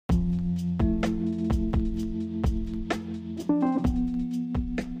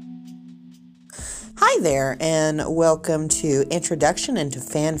Hi there, and welcome to Introduction into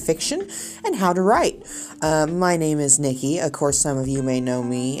Fan Fiction and How to Write. My name is Nikki. Of course, some of you may know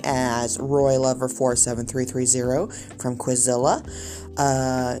me as Roy Lover 47330 from Quizilla,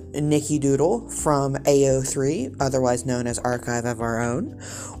 Nikki Doodle from AO3, otherwise known as Archive of Our Own,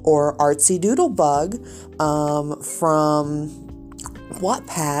 or Artsy Doodlebug from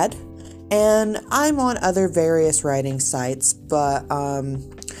Wattpad, and I'm on other various writing sites, but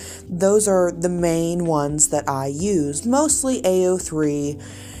those are the main ones that I use, mostly AO3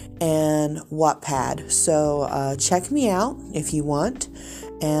 and Wattpad. So check me out if you want.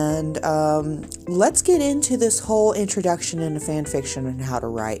 And let's get into this whole introduction into fan fiction and how to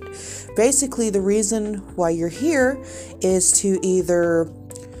write. Basically, the reason why you're here is to either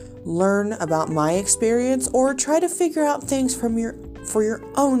learn about my experience or try to figure out things for your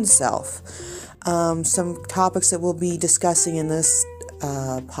own self. Some topics that we'll be discussing in this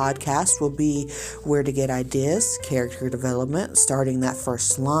podcast will be where to get ideas, character development, starting that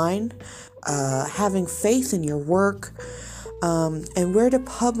first line, having faith in your work, and where to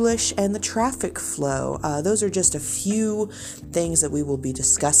publish and the traffic flow. Those are just a few things that we will be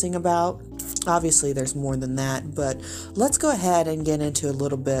discussing about. Obviously, there's more than that, but let's go ahead and get into a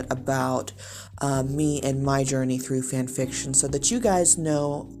little bit about me and my journey through fan fiction so that you guys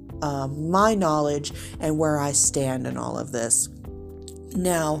know my knowledge and where I stand in all of this.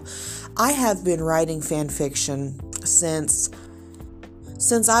 Now, I have been writing fan fiction since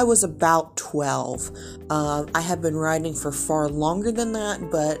I was about 12. I have been writing for far longer than that,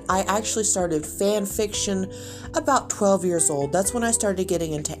 but I actually started fan fiction about 12 years old. That's when I started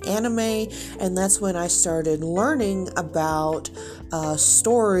getting into anime, and that's when I started learning about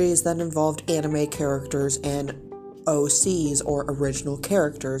stories that involved anime characters and OCs, or original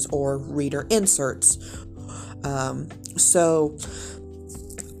characters, or reader inserts. So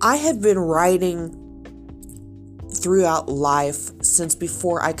I have been writing throughout life since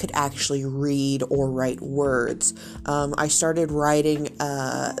before I could actually read or write words. I started writing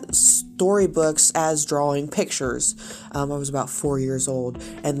storybooks as drawing pictures. I was about 4 years old,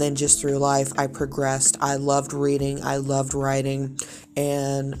 and then just through life I progressed. I loved reading, I loved writing,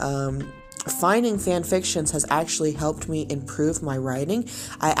 and finding fan fictions has actually helped me improve my writing.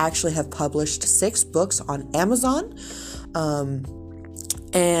 I actually have published 6 books on Amazon.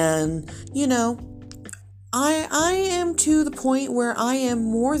 And, you know, I am to the point where I am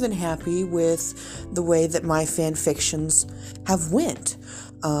more than happy with the way that my fan fictions have went.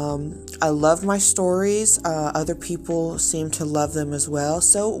 I love my stories. Other people seem to love them as well.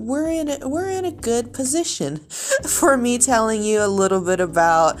 So we're in a good position for me telling you a little bit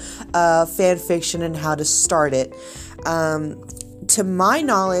about fan fiction and how to start it. To my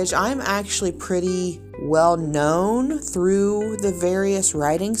knowledge, I'm actually pretty well known through the various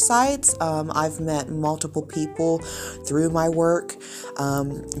writing sites. I've met multiple people through my work,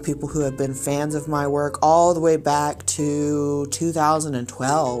 people who have been fans of my work all the way back to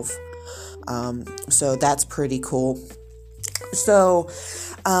 2012. So that's pretty cool. So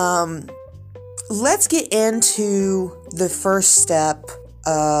let's get into the first step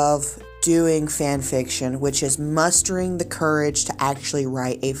of doing fan fiction, which is mustering the courage to actually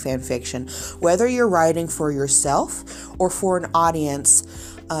write a fan fiction. Whether you're writing for yourself or for an audience,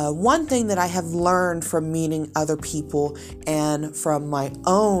 one thing that I have learned from meeting other people and from my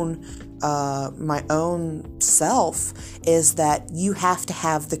own self is that you have to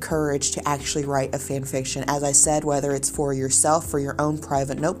have the courage to actually write a fan fiction. As I said, whether it's for yourself, for your own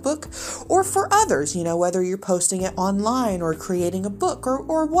private notebook, or for others, you know, whether you're posting it online or creating a book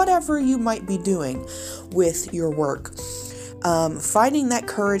or whatever you might be doing with your work. Finding that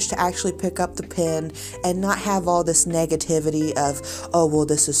courage to actually pick up the pen and not have all this negativity of, oh, well,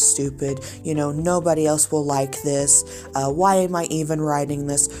 this is stupid. You know, nobody else will like this. Why am I even writing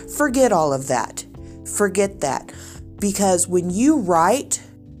this? Forget all of that. Forget that. Because when you write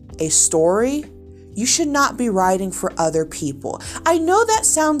a story, you should not be writing for other people. I know that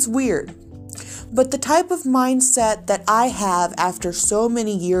sounds weird, but the type of mindset that I have after so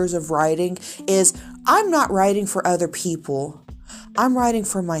many years of writing is I'm not writing for other people. I'm writing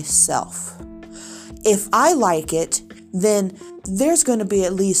for myself. If I like it, then there's going to be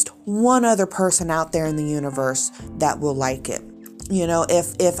at least one other person out there in the universe that will like it. You know,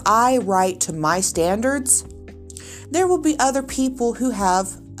 if I write to my standards, there will be other people who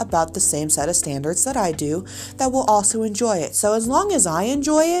have about the same set of standards that I do that will also enjoy it. So as long as I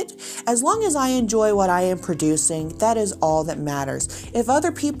enjoy it, as long as I enjoy what I am producing, that is all that matters. If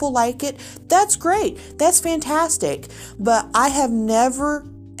other people like it, that's great. That's fantastic. But I have never,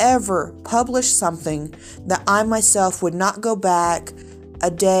 ever published something that I myself would not go back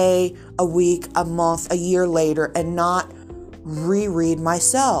a day, a week, a month, a year later and not reread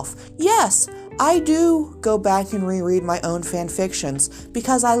myself. Yes, I do go back and reread my own fan fictions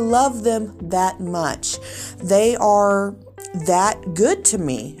because I love them that much. They are that good to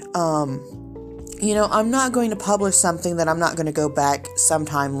me. I'm not going to publish something that I'm not going to go back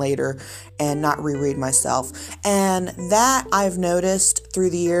sometime later and not reread myself. And that I've noticed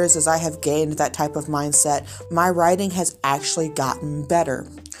through the years as I have gained that type of mindset, my writing has actually gotten better.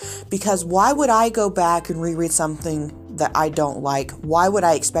 Because why would I go back and reread something that I don't like? Why would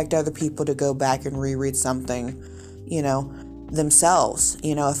I expect other people to go back and reread something, themselves?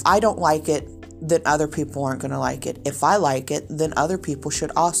 If I don't like it, then other people aren't going to like it. If I like it, then other people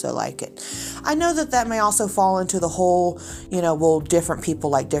should also like it. I know that may also fall into the whole, different people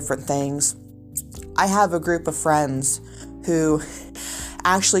like different things. I have a group of friends who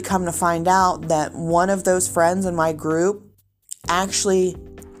actually come to find out that one of those friends in my group actually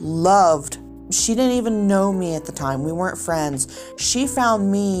she didn't even know me at the time. We weren't friends. She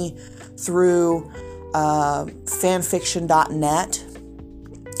found me through fanfiction.net.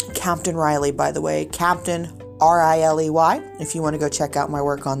 Captain Riley, by the way, Captain Riley, if you want to go check out my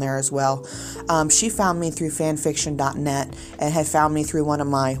work on there as well. She found me through fanfiction.net and had found me through one of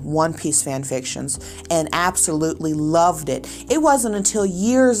my One Piece fanfictions and absolutely loved it. It wasn't until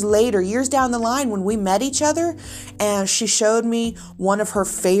years later, years down the line when we met each other and she showed me one of her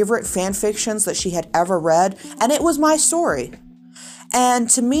favorite fanfictions that she had ever read, and it was my story. And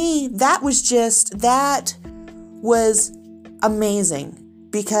to me, that was amazing.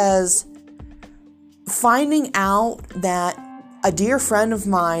 Because finding out that a dear friend of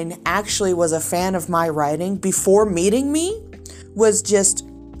mine actually was a fan of my writing before meeting me was just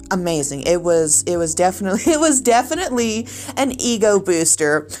amazing. It was definitely an ego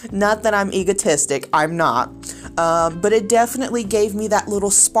booster. Not that I'm egotistic, I'm not. But it definitely gave me that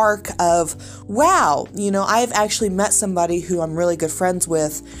little spark of, wow, I've actually met somebody who I'm really good friends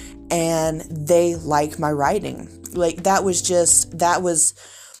with and they like my writing. I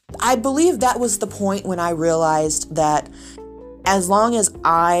believe that was the point when I realized that as long as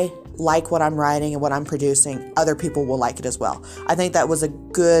I like what I'm writing and what I'm producing, other people will like it as well. I think that was a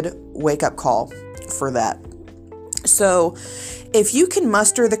good wake-up call for that. So if you can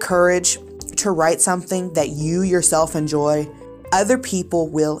muster the courage to write something that you yourself enjoy, other people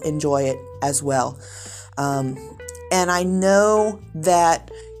will enjoy it as well. And I know that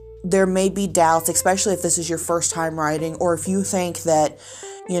there may be doubts, especially if this is your first time writing, or if you think that,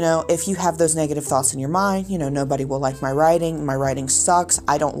 if you have those negative thoughts in your mind, nobody will like my writing sucks,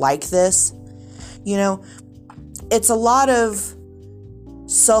 I don't like this. It's a lot of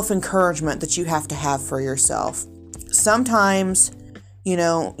self-encouragement that you have to have for yourself. Sometimes,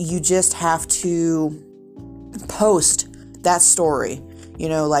 you just have to post that story,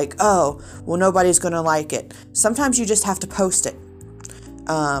 oh, well, nobody's going to like it. Sometimes you just have to post it.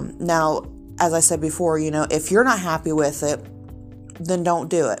 Now, as I said before, if you're not happy with it, then don't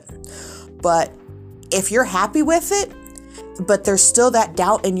do it. But if you're happy with it, but there's still that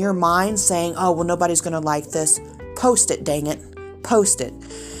doubt in your mind saying, oh, well, nobody's going to like this, post it, dang it. Post it.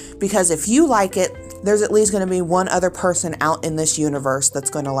 Because if you like it, there's at least going to be one other person out in this universe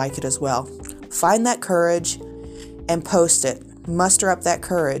that's going to like it as well. Find that courage and post it. Muster up that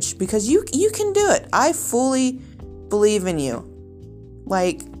courage because you can do it. I fully believe in you.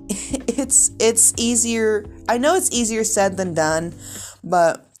 It's easier. I know it's easier said than done,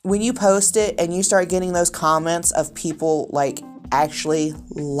 but when you post it and you start getting those comments of people actually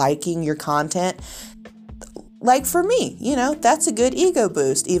liking your content, for me, that's a good ego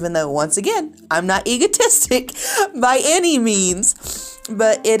boost, even though once again, I'm not egotistic by any means,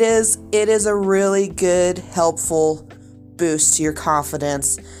 but it is a really good, helpful boost to your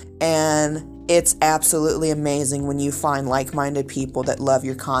confidence. And it's absolutely amazing when you find like-minded people that love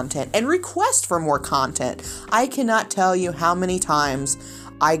your content and request for more content. I cannot tell you how many times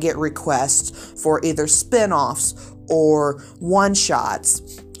I get requests for either spin-offs or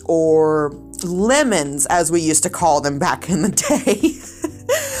one-shots or lemons, as we used to call them back in the day.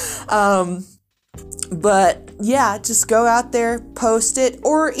 But yeah, just go out there, post it,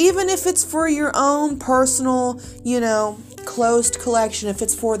 or even if it's for your own personal, closed collection, if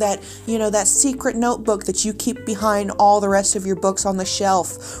it's for that, that secret notebook that you keep behind all the rest of your books on the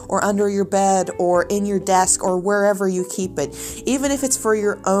shelf or under your bed or in your desk or wherever you keep it, even if it's for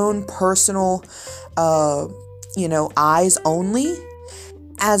your own personal, eyes only,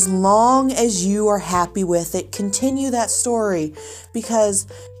 as long as you are happy with it, continue that story, because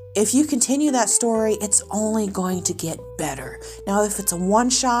if you continue that story, it's only going to get better. Now, if it's a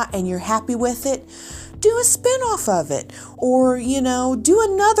one shot and you're happy with it, do a spin-off of it, or, do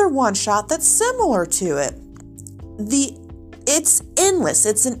another one-shot that's similar to it. It's endless.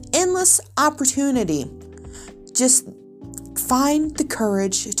 It's an endless opportunity. Just find the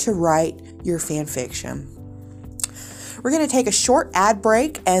courage to write your fan fiction. We're going to take a short ad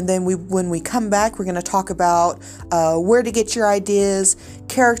break, and then when we come back, we're going to talk about where to get your ideas,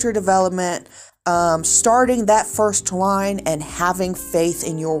 character development, starting that first line, and having faith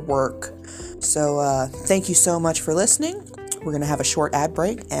in your work. So thank you so much for listening. We're going to have a short ad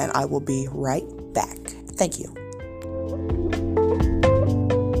break, and I will be right back. Thank you.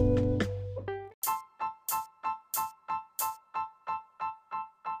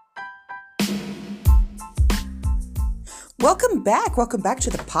 Welcome back to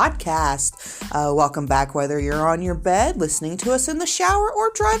the podcast. Welcome back whether you're on your bed, listening to us in the shower,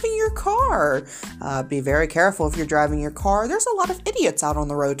 or driving your car. Be very careful if you're driving your car. There's a lot of idiots out on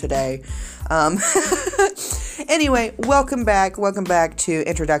the road today. Anyway, welcome back to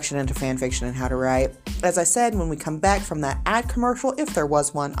Introduction into Fanfiction and How to Write. As I said, when we come back from that ad commercial, if there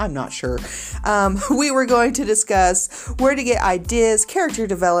was one, I'm not sure, we were going to discuss where to get ideas, character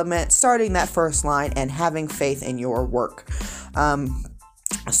development, starting that first line, and having faith in your work.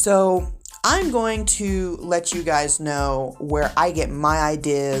 So I'm going to let you guys know where I get my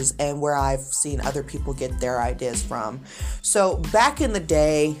ideas and where I've seen other people get their ideas from. So back in the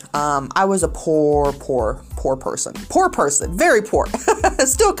day, I was a poor person, very poor.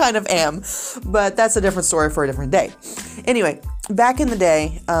 Still kind of am, but that's a different story for a different day. Anyway, back in the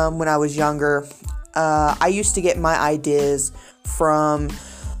day, when I was younger, I used to get my ideas from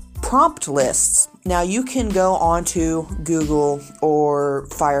prompt lists. Now you can go onto Google or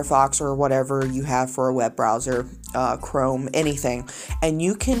Firefox or whatever you have for a web browser, Chrome, anything, and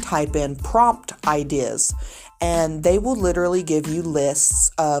you can type in prompt ideas, and they will literally give you lists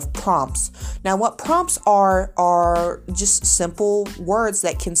of prompts. Now what prompts are just simple words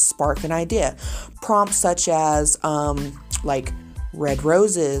that can spark an idea. Prompts such as like red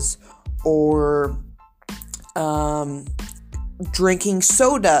roses, or drinking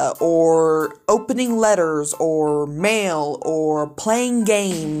soda, or opening letters, or mail, or playing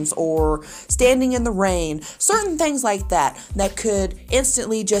games, or standing in the rain. Certain things like that could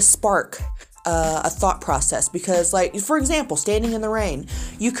instantly just spark a thought process. Because, like, for example, standing in the rain,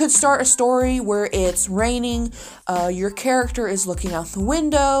 you could start a story where it's raining, your character is looking out the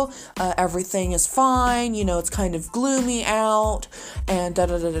window, everything is fine, it's kind of gloomy out, and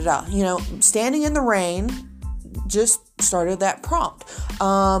standing in the rain just started that prompt.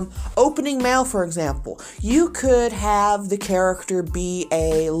 Opening mail, for example. You could have the character be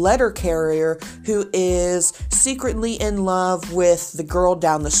a letter carrier who is secretly in love with the girl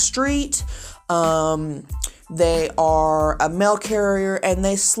down the street. They are a mail carrier, and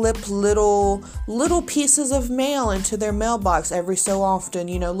they slip little pieces of mail into their mailbox every so often,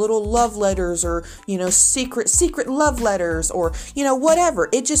 little love letters, or, secret love letters, or, whatever.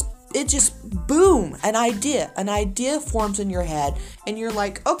 It just boom, an idea forms in your head, and you're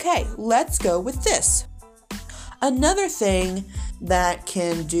like, okay, let's go with this. Another thing that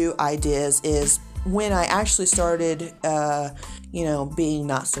can do ideas is when I actually started, being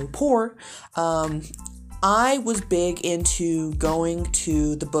not so poor, I was big into going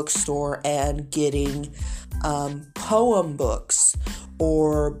to the bookstore and getting poem books,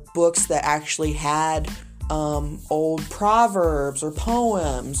 or books that actually had old proverbs or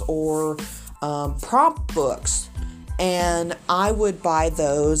poems, or prompt books, and I would buy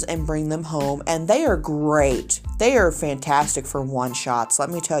those and bring them home, and they are great. They are fantastic for one-shots. Let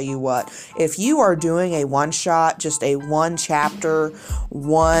me tell you what, if you are doing a one-shot, just a one-chapter,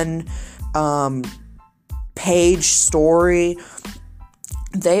 one-page story,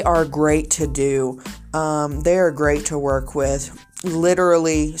 they are great to do. They are great to work with.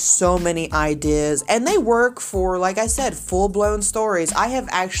 Literally so many ideas, and they work for, like I said, full-blown stories. I have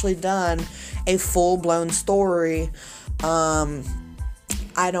actually done a full-blown story, I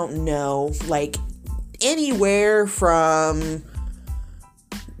don't know, like anywhere from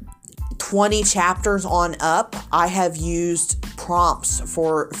 20 chapters on up. I have used prompts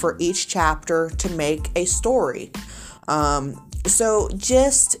for each chapter to make a story. So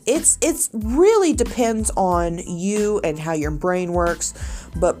just, it's really depends on you and how your brain works,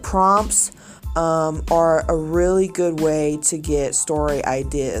 but prompts are a really good way to get story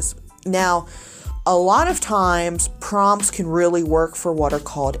ideas. Now, a lot of times prompts can really work for what are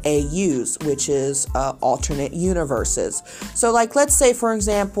called AUs, which is alternate universes. So like, let's say, for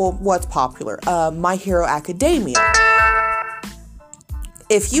example, what's popular? My Hero Academia.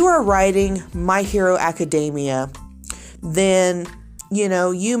 If you are writing My Hero Academia, then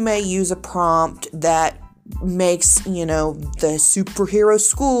you may use a prompt that makes, the superhero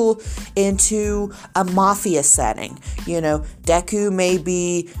school into a mafia setting. Deku may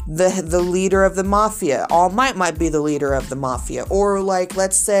be the leader of the mafia. All Might be the leader of the mafia. Or like,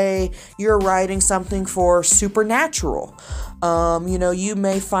 let's say you're writing something for Supernatural. You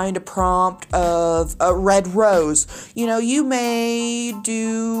may find a prompt of a red rose. You may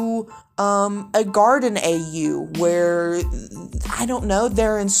do a garden AU where, I don't know,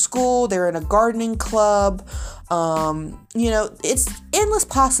 they're in school, they're in a gardening club. It's endless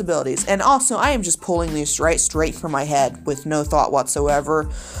possibilities. And also, I am just pulling these straight from my head with no thought whatsoever.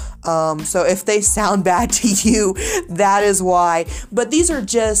 So if they sound bad to you, that is why. But these are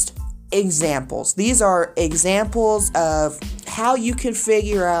just examples. These are examples of how you can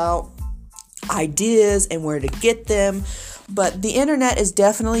figure out ideas and where to get them. But the internet is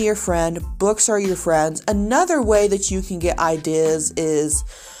definitely your friend. Books are your friends. Another way that you can get ideas is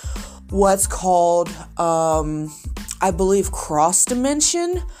what's called, I believe, cross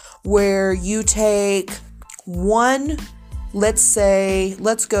dimension, where you take one, let's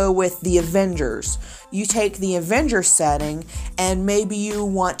go with the Avengers. You take the Avengers setting and maybe you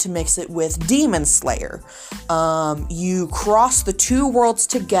want to mix it with Demon Slayer. You cross the two worlds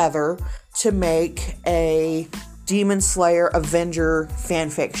together to make a Demon Slayer Avenger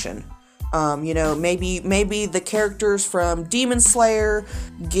fanfiction. Maybe the characters from Demon Slayer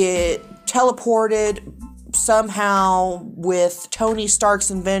get teleported somehow with Tony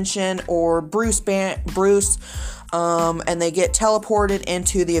Stark's invention or Bruce, and they get teleported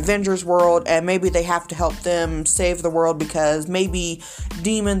into the Avengers world, and maybe they have to help them save the world because maybe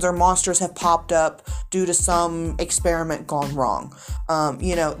demons or monsters have popped up due to some experiment gone wrong.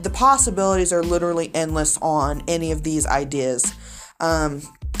 The possibilities are literally endless on any of these ideas.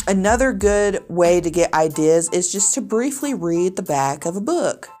 Another good way to get ideas is just to briefly read the back of a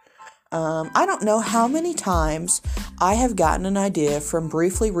book. I don't know how many times I have gotten an idea from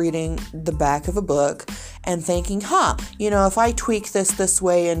briefly reading the back of a book and thinking, if I tweak this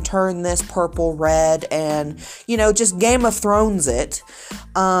way and turn this purple red and, just Game of Thrones it,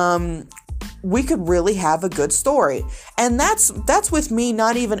 we could really have a good story. And that's with me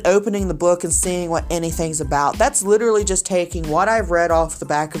not even opening the book and seeing what anything's about. That's literally just taking what I've read off the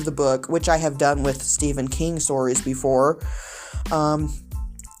back of the book, which I have done with Stephen King stories before,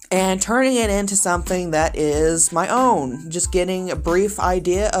 and turning it into something that is my own. Just getting a brief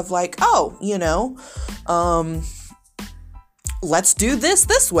idea of like, let's do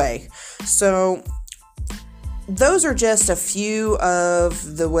this way. So those are just a few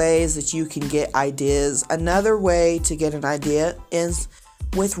of the ways that you can get ideas. Another way to get an idea is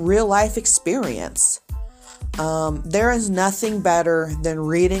with real life experience. There is nothing better than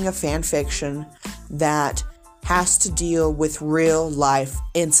reading a fan fiction that has to deal with real life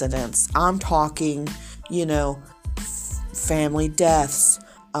incidents. I'm talking, family deaths,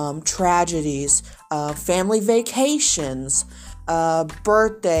 tragedies, family vacations,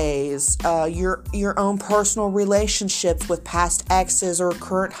 birthdays, your own personal relationships with past exes or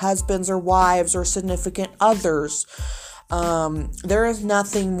current husbands or wives or significant others. There is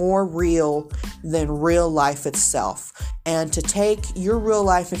nothing more real than real life itself. And to take your real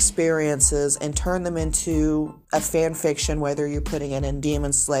life experiences and turn them into a fan fiction, whether you're putting it in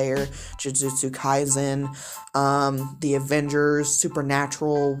Demon Slayer, Jujutsu Kaisen, the Avengers,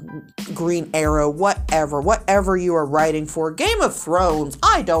 Supernatural, Green Arrow, whatever you are writing for, Game of Thrones,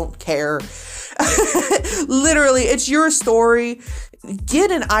 I don't care. Literally, it's your story.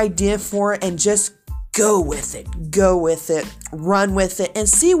 Get an idea for it and just go with it, run with it, and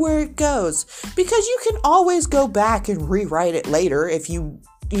see where it goes. Because you can always go back and rewrite it later if you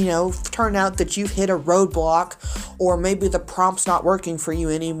turn out that you've hit a roadblock, or maybe the prompt's not working for you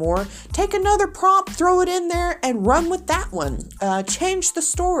anymore. Take another prompt, throw it in there, and run with that one. Change the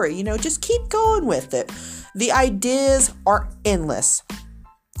story, just keep going with it. The ideas are endless.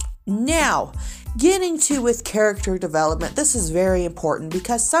 Now, getting to with character development, this is very important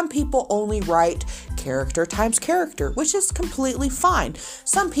because some people only write character times character, which is completely fine.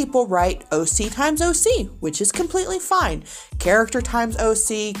 Some people write OC times OC, which is completely fine. Character times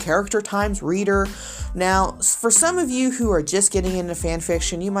OC, character times reader. Now, for some of you who are just getting into fan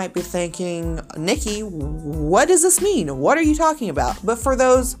fiction, you might be thinking, Nikki, what does this mean? What are you talking about? But for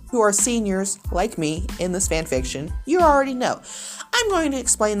those who are seniors like me in this fan fiction, you already know. I'm going to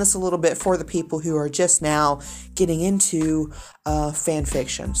explain this a little bit for the people who are just now getting into fan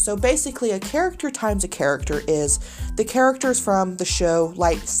fiction. So basically, a character times a character is the characters from the show,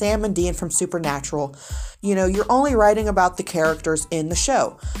 like Sam and Dean from Supernatural. You're only writing about the characters in the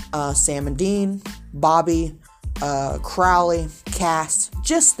show. Sam and Dean, Bobby, Crowley, Cass,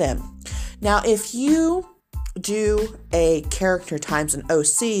 just them. Now, if you do a character times an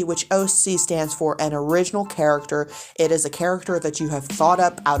OC, which OC stands for an original character. It is a character that you have thought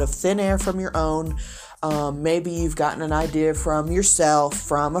up out of thin air from your own. Maybe you've gotten an idea from yourself,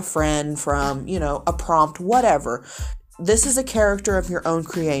 from a friend, from, a prompt, whatever. This is a character of your own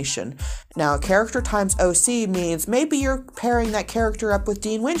creation. Now, character times OC means maybe you're pairing that character up with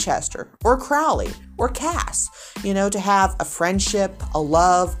Dean Winchester or Crowley or Cass, to have a friendship, a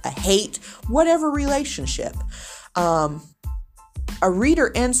love, a hate, whatever relationship. A reader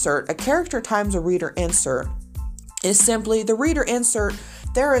insert, a character times a reader insert, is simply the reader insert.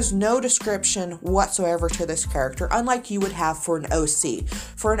 There is no description whatsoever to this character, unlike you would have for an OC.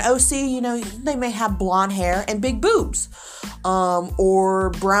 For an OC, they may have blonde hair and big boobs, or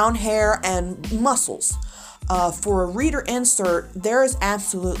brown hair and muscles. For a reader insert, there is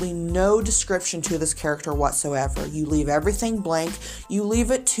absolutely no description to this character whatsoever. You leave everything blank. You leave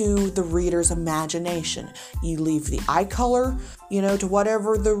it to the reader's imagination. You leave the eye color, to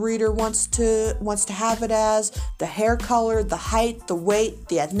whatever the reader wants to have it as, the hair color, the height, the weight,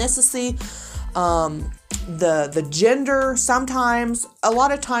 the ethnicity, the gender. Sometimes, a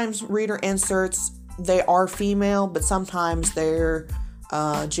lot of times, reader inserts, they are female, but sometimes they're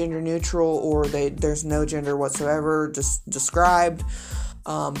gender neutral, or there's no gender whatsoever just described,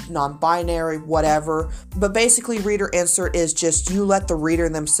 non-binary, whatever. But basically, reader insert is just you let the reader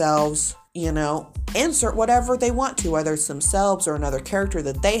themselves, insert whatever they want to, whether it's themselves or another character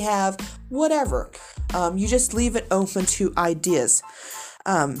that they have, whatever. You just leave it open to ideas.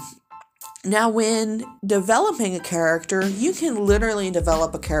 Now, when developing a character, you can literally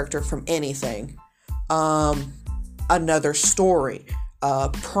develop a character from anything. Another story.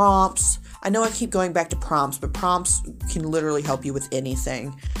 Prompts. I know I keep going back to prompts, but prompts can literally help you with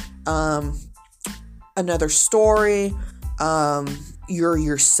anything. Another story. You're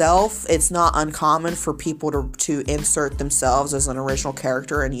yourself. It's not uncommon for people to insert themselves as an original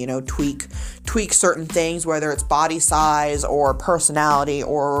character and, tweak certain things, whether it's body size or personality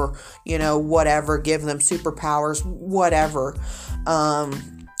or, whatever, give them superpowers, whatever.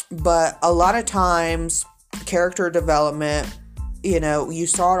 But a lot of times, character development, you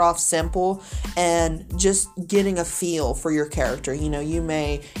start off simple and just getting a feel for your character. You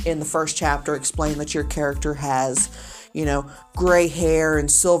may, in the first chapter, explain that your character has, gray hair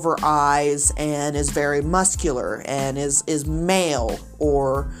and silver eyes and is very muscular and is male,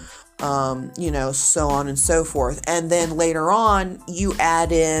 or, so on and so forth. And then later on, you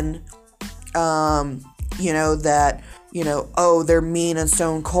add in, that, they're mean and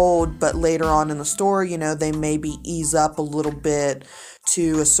stone cold, but later on in the story, they maybe ease up a little bit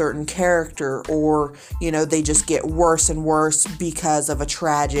to a certain character, or, they just get worse and worse because of a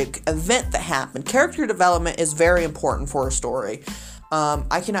tragic event that happened. Character development is very important for a story.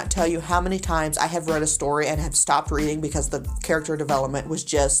 I cannot tell you how many times I have read a story and have stopped reading because the character development was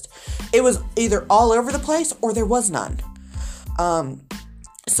it was either all over the place or there was none.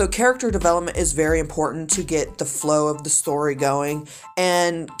 So character development is very important to get the flow of the story going,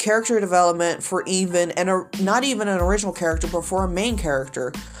 and character development for not even an original character, but for a main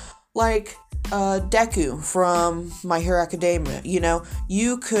character, like Deku from My Hero Academia.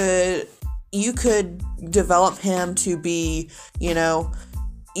 You could develop him to be,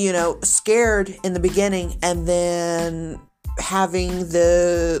 scared in the beginning, and then having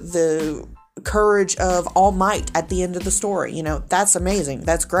the courage of All Might at the end of the story. That's amazing.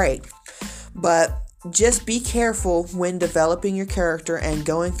 That's great. But just be careful when developing your character and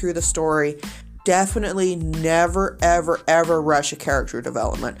going through the story. Definitely never, ever, ever rush a character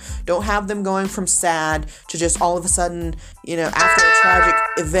development. Don't have them going from sad to just all of a sudden, after a tragic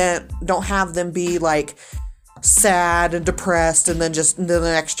event, don't have them be like sad and depressed, and then just in the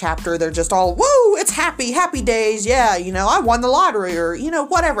next chapter they're just all, woo, it's happy days, yeah, I won the lottery, or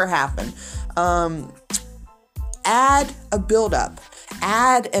whatever happened. Add a build-up,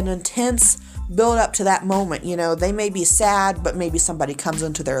 add an intense build-up to that moment. They may be sad, but maybe somebody comes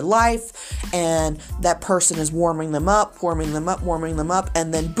into their life and that person is warming them up,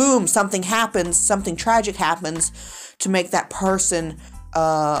 and then boom, something happens, something tragic happens to make that person,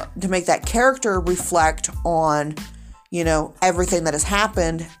 to make that character reflect on, everything that has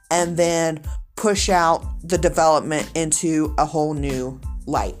happened, and then push out the development into a whole new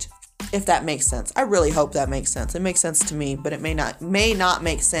light. If that makes sense. I really hope that makes sense. It makes sense to me, but it may not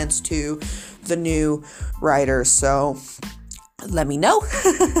make sense to the new writers. So let me know.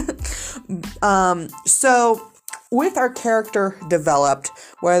 So with our character developed,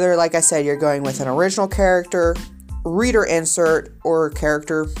 whether, like I said, you're going with an original character, reader insert or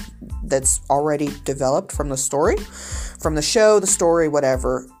character that's already developed from the story, from the show, the story,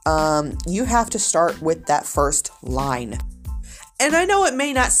 whatever, you have to start with that first line. And I know it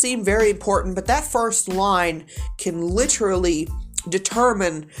may not seem very important, but that first line can literally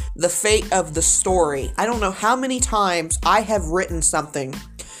determine the fate of the story. I don't know how many times I have written something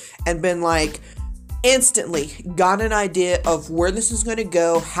and been like, instantly got an idea of where this is going to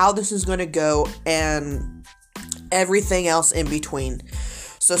go, how this is going to go, and everything else in between.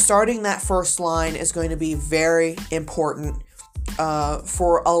 So starting that first line is going to be very important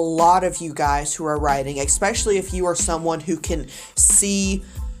for a lot of you guys who are writing, especially if you are someone who can see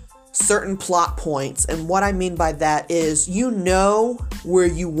certain plot points. And what I mean by that is, you know where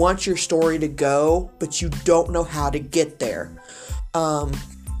you want your story to go, but you don't know how to get there.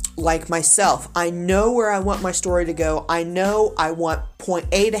 Like myself, I know where I want my story to go. I know I want point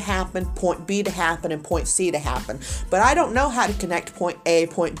A to happen, point B to happen, and point C to happen. But I don't know how to connect point A,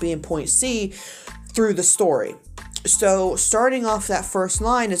 point B, and point C through the story. So starting off that first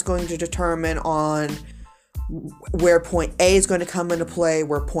line is going to determine on where point A is going to come into play,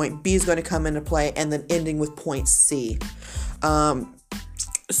 where point B is going to come into play, and then ending with point C.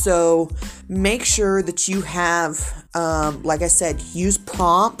 So make sure that you have, like I said, use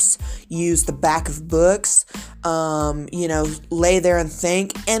prompts, use the back of books, lay there and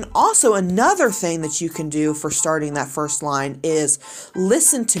think. And also another thing that you can do for starting that first line is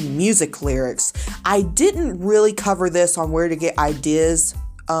listen to music lyrics. I didn't really cover this on where to get ideas,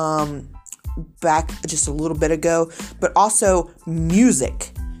 back just a little bit ago, but also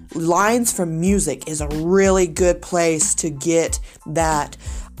music. Lines from music is a really good place to get that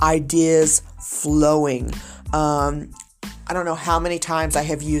ideas flowing. I don't know how many times I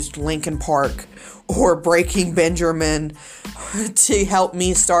have used Linkin Park or Breaking Benjamin to help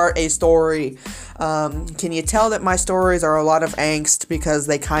me start a story. Can you tell that my stories are a lot of angst? Because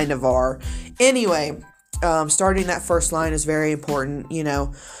they kind of are. Anyway, starting that first line is very important.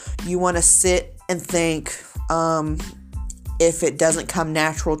 You want to sit and think. If it doesn't come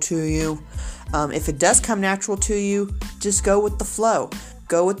natural to you, if it does come natural to you, just go with the flow.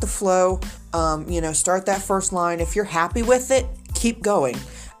 Go with the flow. Start that first line. If you're happy with it, keep going.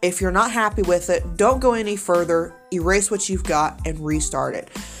 If you're not happy with it, don't go any further. Erase what you've got and restart it.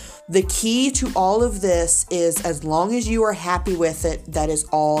 The key to all of this is, as long as you are happy with it, that is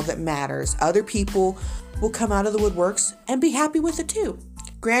all that matters. Other people will come out of the woodworks and be happy with it too.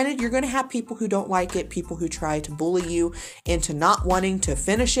 Granted, you're going to have people who don't like it, people who try to bully you into not wanting to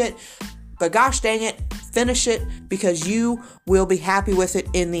finish it. But gosh dang it, finish it, because you will be happy with it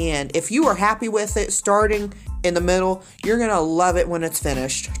in the end. If you are happy with it starting in the middle, you're going to love it when it's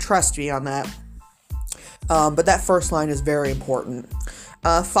finished. Trust me on that. But that first line is very important.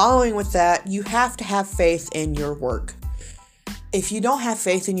 Following with that, you have to have faith in your work. If you don't have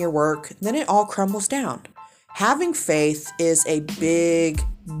faith in your work, then it all crumbles down. Having faith is a big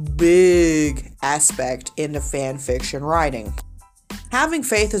aspect into fan fiction writing. Having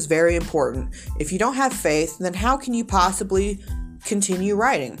faith is very important. If you don't have faith, then how can you possibly continue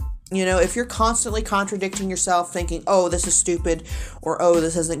writing? If you're constantly contradicting yourself, thinking, oh, this is stupid, or oh,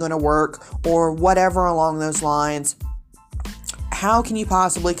 this isn't going to work, or whatever along those lines, how can you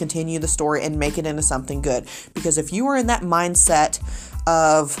possibly continue the story and make it into something good? Because if you are in that mindset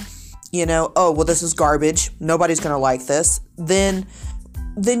of, oh, well, this is garbage, nobody's going to like this, then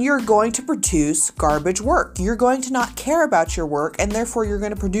you're going to produce garbage work. You're going to not care about your work, and therefore you're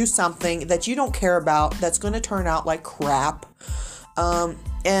going to produce something that you don't care about that's going to turn out like crap,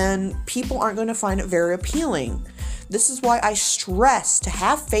 and people aren't going to find it very appealing. This is why I stress to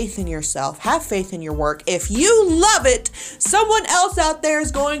have faith in yourself, have faith in your work. If you love it, someone else out there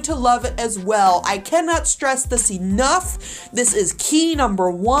is going to love it as well. I cannot stress this enough. This is key number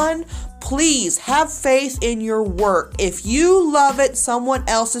one. Please have faith in your work. If you love it, someone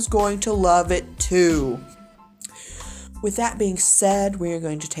else is going to love it too. With that being said, we are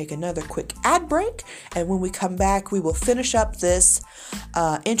going to take another quick ad break, and when we come back, we will finish up this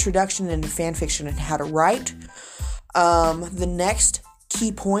introduction into fanfiction and how to write. The next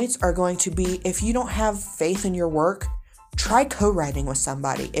key points are going to be, if you don't have faith in your work, try co-writing with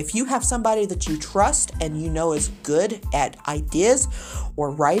somebody. If you have somebody that you trust and you know is good at ideas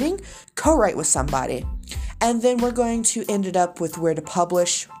or writing, co-write with somebody. And then we're going to end it up with where to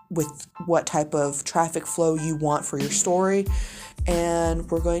publish, with what type of traffic flow you want for your story. And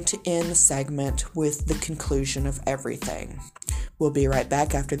we're going to end the segment with the conclusion of everything. We'll be right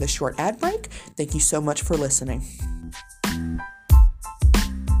back after this short ad break. Thank you so much for listening.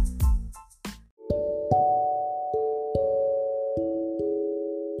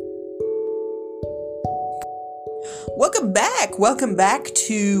 Welcome back. Welcome back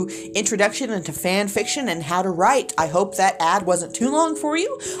to Introduction into Fan Fiction and How to Write. I hope that ad wasn't too long for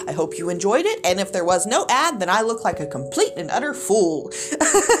you. I hope you enjoyed it. And if there was no ad, then I look like a complete and utter fool.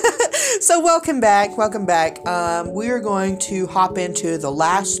 So welcome back. Welcome back. We are going to hop into the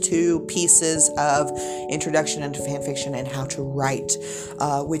last two pieces of Introduction into Fan Fiction and How to Write,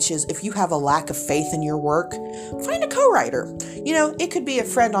 which is if you have a lack of faith in your work, find a co-writer. You know, it could be a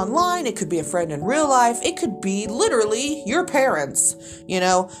friend online. It could be a friend in real life. It could be literally your parents. You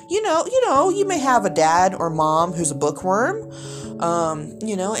may have a dad or mom who's a bookworm,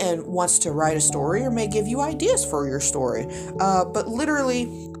 and wants to write a story or may give you ideas for your story. But literally,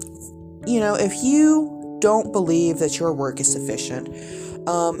 if you don't believe that your work is sufficient,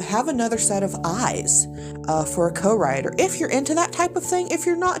 have another set of eyes for a co-writer. If you're into that type of thing, if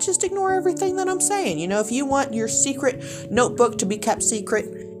you're not, just ignore everything that I'm saying. If you want your secret notebook to be kept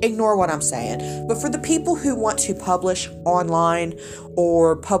secret, ignore what I'm saying. But for the people who want to publish online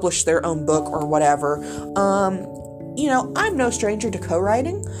or publish their own book or whatever, I'm no stranger to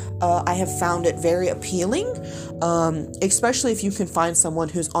co-writing. I have found it very appealing, especially if you can find someone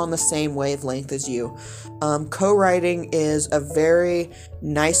who's on the same wavelength as you. Co-writing is a very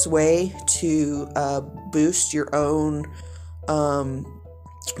nice way to boost your own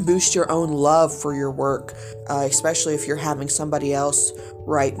love for your work, especially if you're having somebody else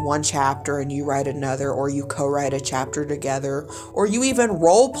write one chapter and you write another, or you co-write a chapter together, or you even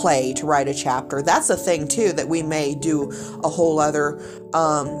role play to write a chapter. That's a thing too that we may do a whole other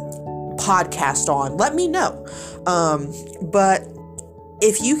podcast on. Let me know. But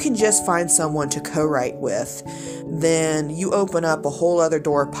if you can just find someone to co-write with, then you open up a whole other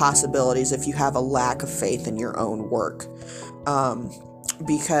door of possibilities if you have a lack of faith in your own work.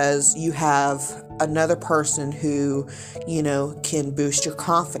 Because you have another person who, can boost your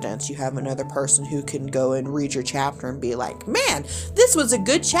confidence. You have another person who can go and read your chapter and be like, man, this was a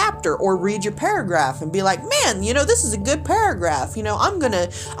good chapter, or read your paragraph and be like, man, this is a good paragraph. I'm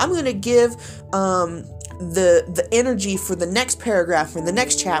gonna give, the energy for the next paragraph or the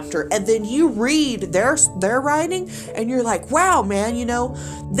next chapter, and then you read their writing and you're like, wow, man,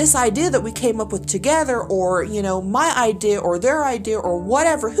 this idea that we came up with together, or my idea or their idea or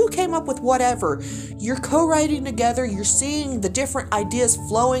whatever, who came up with whatever, you're co-writing together, you're seeing the different ideas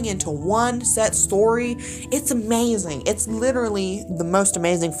flowing into one set story. It's amazing. It's literally the most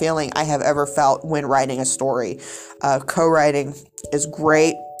amazing feeling I have ever felt when writing a story. Co-writing is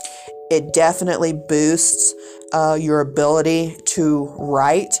great. It definitely boosts your ability to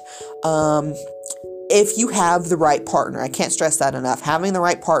write if you have the right partner. I can't stress that enough. Having the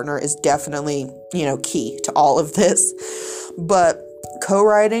right partner is definitely, key to all of this. But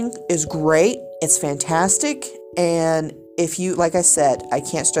co-writing is great. It's fantastic. And if you, like I said, I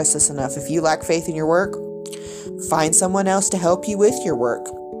can't stress this enough. If you lack faith in your work, find someone else to help you with your work.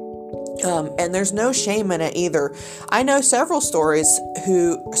 And there's no shame in it either. I know several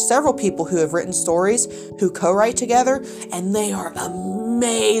people who have written stories who co-write together, and they are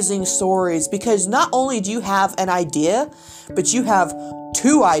amazing stories, because not only do you have an idea, but you have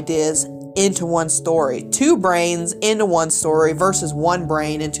two ideas into one story, two brains into one story versus one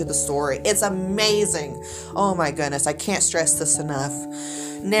brain into the story. It's amazing. Oh my goodness, I can't stress this enough.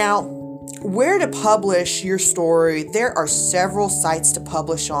 Now, where to publish your story? There are several sites to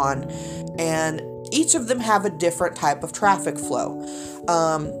publish on, and each of them have a different type of traffic flow.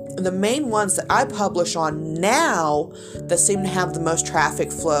 The main ones that I publish on now that seem to have the most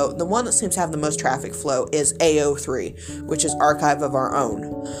traffic flow, the one that seems to have the most traffic flow is AO3, which is Archive of Our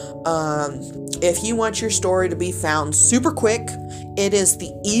Own. If you want your story to be found super quick, it is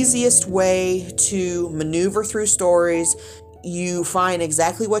the easiest way to maneuver through stories. You find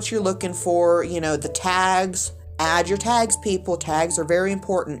exactly what you're looking for, the tags. Add your tags, people. Tags are very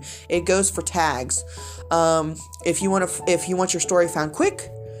important. It goes for tags. If you want your story found quick,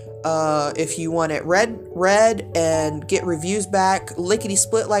 if you want it read and get reviews back lickety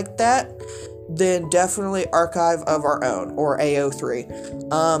split like that, then definitely Archive of Our Own, or AO3.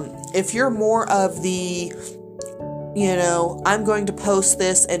 If you're more of the, I'm going to post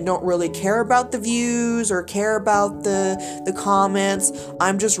this and don't really care about the views or care about the comments,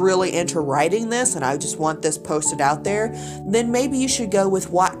 I'm just really into writing this and I just want this posted out there, then maybe you should go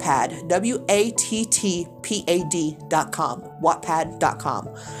with Wattpad, Wattpad.com, Wattpad.com.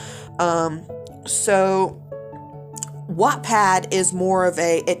 So Wattpad is more of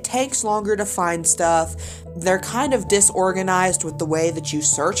it takes longer to find stuff. They're kind of disorganized with the way that you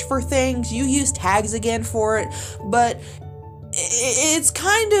search for things. You use tags again for it, but it's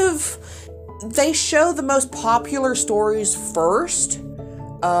kind of, they show the most popular stories first,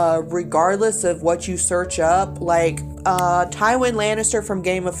 regardless of what you search up. Like, Tywin Lannister from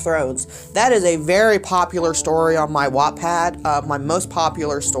Game of Thrones. That is a very popular story on my Wattpad, my most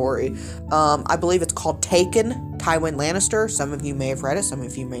popular story. I believe it's called Taken, Tywin Lannister. Some of you may have read it, some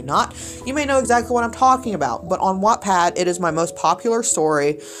of you may not. You may know exactly what I'm talking about, but on Wattpad, it is my most popular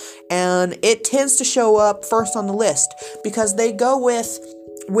story, and it tends to show up first on the list because they go with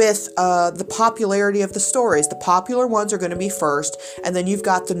the popularity of the stories. The popular ones are going to be first, and then you've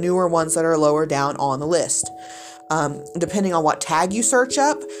got the newer ones that are lower down on the list. Depending on what tag you search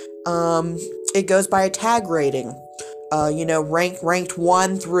up, it goes by a tag rating. Ranked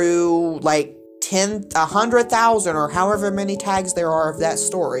 1 through like 10, 100,000, or however many tags there are of that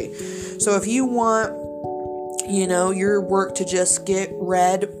story. So if you want, your work to just get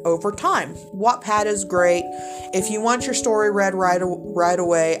read over time, Wattpad is great. If you want your story read right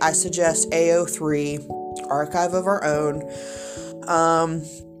away, I suggest AO3, Archive of Our Own.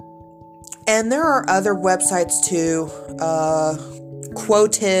 And there are other websites too,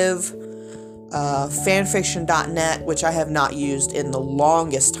 Quotive, fanfiction.net, which I have not used in the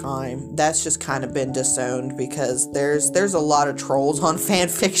longest time. That's just kind of been disowned because there's a lot of trolls on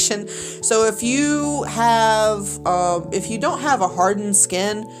fanfiction. So if you don't have a hardened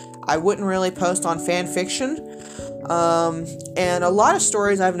skin, I wouldn't really post on fanfiction. And a lot of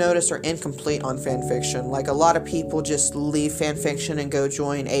stories I've noticed are incomplete on fanfiction. Like, a lot of people just leave fanfiction and go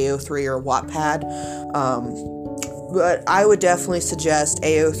join AO3 or Wattpad. But I would definitely suggest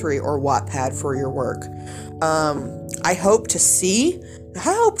AO3 or Wattpad for your work. I hope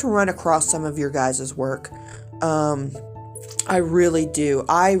to run across some of your guys' work. I really do.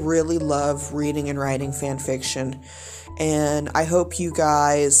 I really love reading and writing fanfiction. And I hope you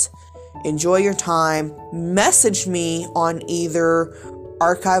guys enjoy your time. Message me on either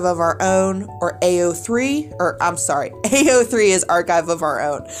Archive of Our Own or AO3, AO3 is Archive of Our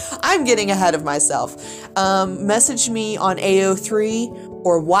Own. I'm getting ahead of myself. Message me on AO3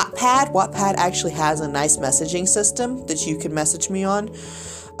 or Wattpad. Wattpad actually has a nice messaging system that you can message me on.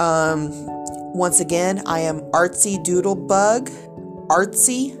 Once again, I am Artsy Doodlebug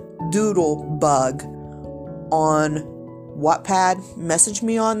on Wattpad. Message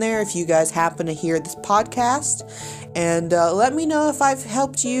me on there if you guys happen to hear this podcast, and let me know if I've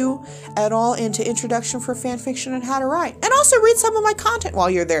helped you at all into Introduction for Fanfiction and how to write. And also read some of my content while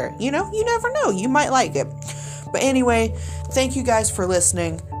you're there. You never know, you might like it. But anyway, thank you guys for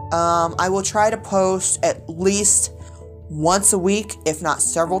listening. I will try to post at least once a week, if not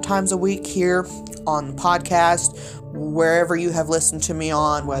several times a week, here on the podcast, wherever you have listened to me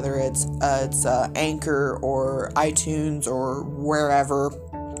on, whether it's Anchor or iTunes or wherever.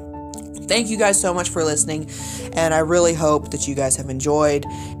 Thank you guys so much for listening, and I really hope that you guys have enjoyed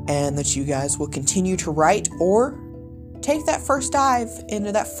and that you guys will continue to write or take that first dive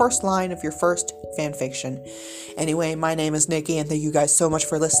into that first line of your first fanfiction. Anyway, my name is Nikki, and thank you guys so much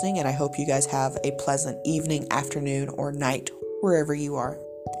for listening, and I hope you guys have a pleasant evening, afternoon, or night, wherever you are.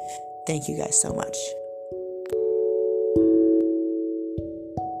 Thank you guys so much.